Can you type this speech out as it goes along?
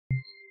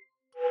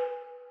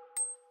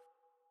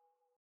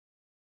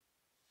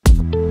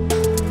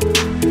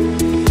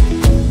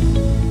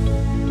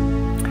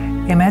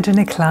Imagine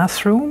a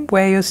classroom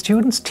where your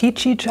students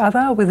teach each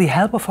other with the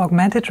help of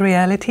augmented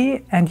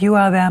reality and you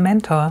are their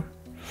mentor.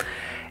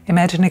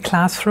 Imagine a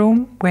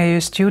classroom where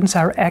your students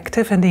are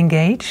active and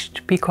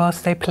engaged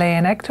because they play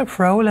an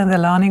active role in the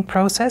learning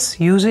process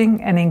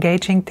using and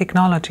engaging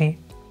technology.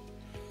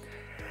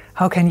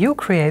 How can you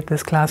create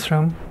this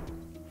classroom?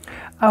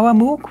 Our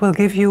MOOC will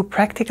give you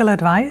practical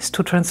advice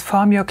to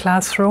transform your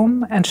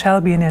classroom and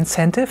shall be an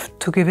incentive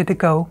to give it a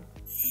go.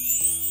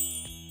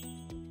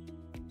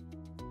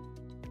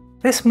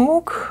 This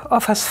MOOC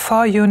offers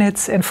 4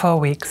 units in 4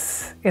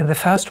 weeks. In the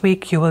first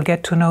week you will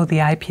get to know the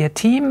iPEAR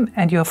team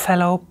and your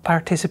fellow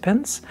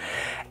participants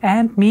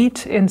and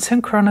meet in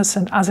synchronous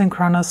and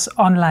asynchronous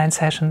online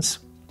sessions.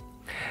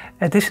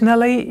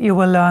 Additionally, you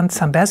will learn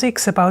some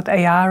basics about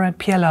AR and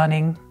peer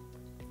learning.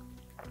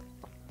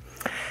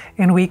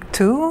 In week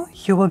 2,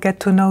 you will get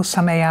to know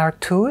some AR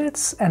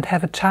tools and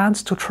have a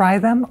chance to try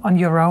them on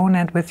your own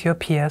and with your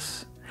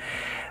peers.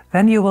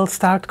 Then you will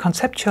start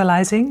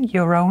conceptualizing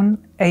your own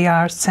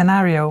AR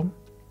scenario.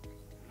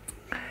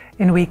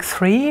 In week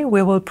 3,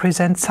 we will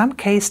present some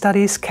case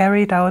studies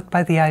carried out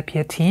by the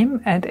iPEAR team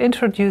and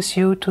introduce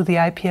you to the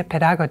iPEAR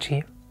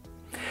pedagogy.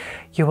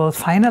 You will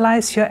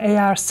finalize your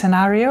AR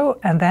scenario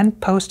and then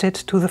post it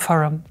to the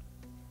forum.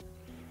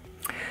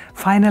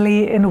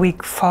 Finally, in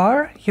week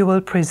 4, you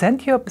will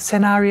present your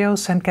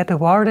scenarios and get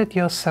awarded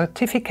your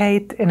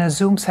certificate in a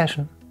Zoom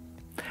session.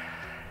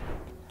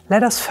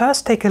 Let us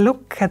first take a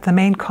look at the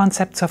main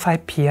concepts of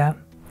iPEAR,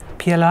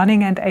 peer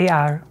learning and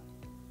AR.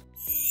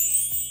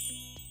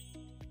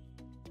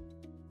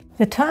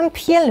 The term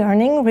peer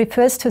learning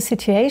refers to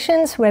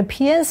situations where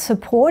peers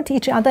support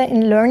each other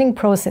in learning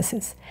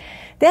processes.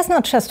 There's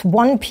not just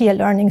one peer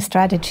learning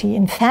strategy.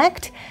 In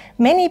fact,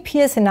 many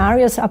peer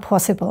scenarios are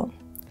possible.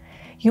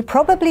 You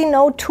probably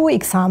know 2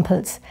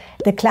 examples,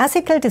 the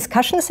classical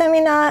discussion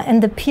seminar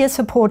and the peer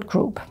support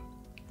group.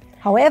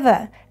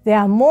 However, there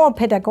are more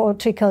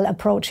pedagogical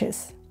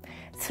approaches.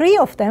 3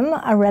 of them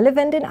are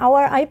relevant in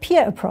our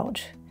iPEAR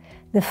approach.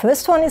 The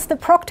first one is the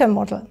proctor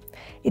model.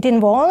 It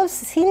involves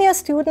senior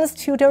students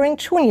tutoring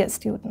junior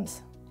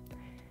students.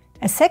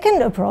 A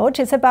second approach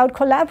is about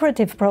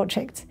collaborative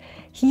projects.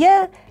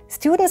 Here,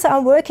 students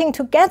are working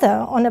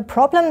together on a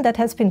problem that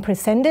has been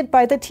presented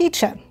by the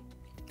teacher.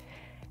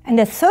 And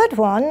the third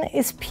one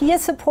is peer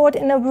support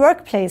in a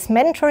workplace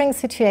mentoring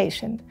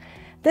situation.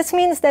 This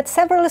means that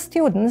several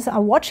students are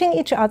watching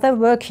each other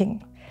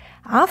working.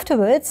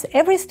 Afterwards,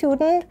 every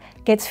student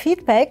gets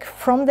feedback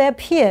from their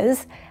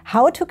peers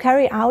how to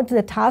carry out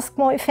the task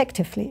more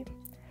effectively.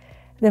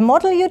 The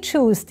model you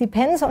choose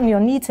depends on your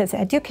needs as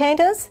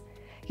educators,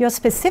 your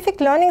specific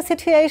learning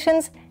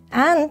situations,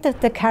 and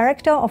the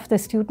character of the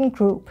student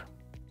group.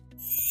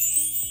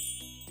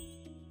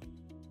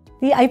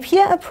 The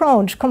iPEAR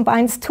approach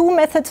combines 2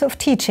 methods of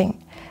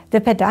teaching,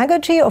 the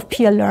pedagogy of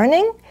peer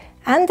learning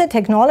and the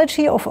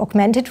technology of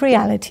augmented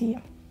reality.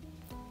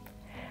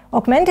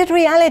 Augmented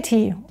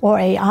reality, or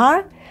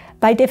AR,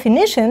 by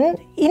definition,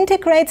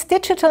 integrates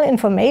digital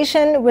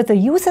information with the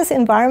user's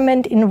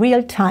environment in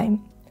real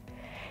time.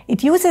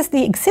 It uses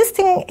the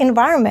existing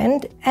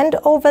environment and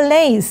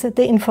overlays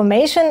the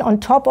information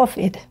on top of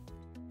it.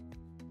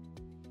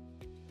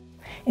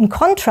 In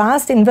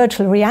contrast, in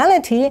virtual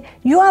reality,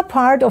 you are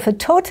part of a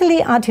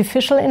totally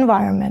artificial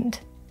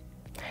environment.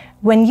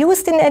 When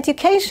used in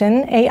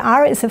education,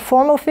 AR is a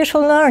form of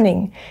visual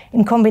learning.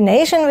 In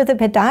combination with the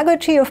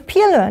pedagogy of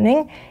peer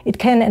learning, it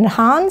can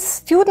enhance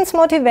students'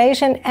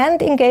 motivation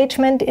and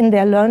engagement in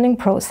their learning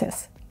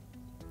process.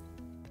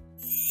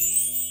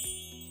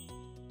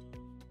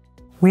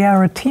 We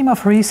are a team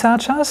of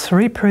researchers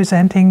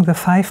representing the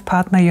 5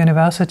 partner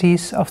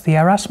universities of the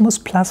Erasmus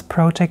Plus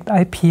project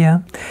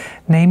iPEAR,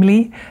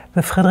 namely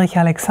the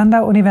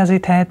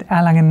Friedrich-Alexander-Universität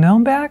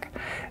Erlangen-Nürnberg,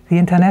 the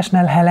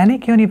International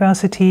Hellenic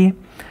University,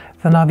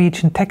 the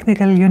Norwegian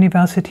Technical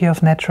University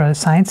of Natural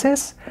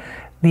Sciences,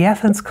 the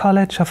Athens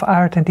College of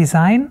Art and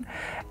Design,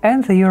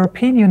 and the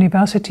European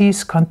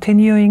Universities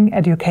Continuing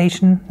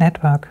Education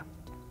Network.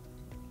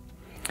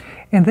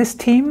 In this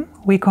team,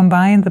 we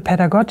combine the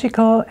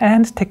pedagogical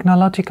and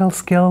technological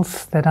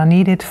skills that are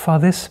needed for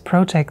this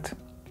project.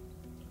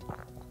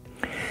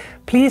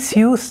 Please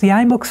use the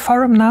iMooX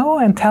forum now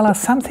and tell us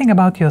something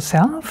about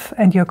yourself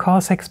and your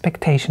course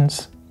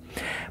expectations.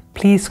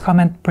 Please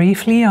comment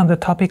briefly on the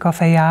topic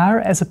of AR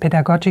as a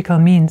pedagogical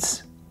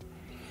means.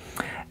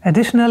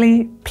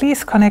 Additionally,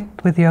 please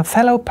connect with your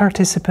fellow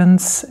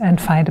participants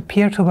and find a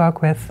peer to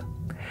work with.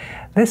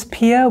 This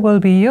peer will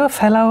be your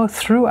fellow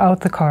throughout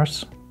the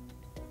course.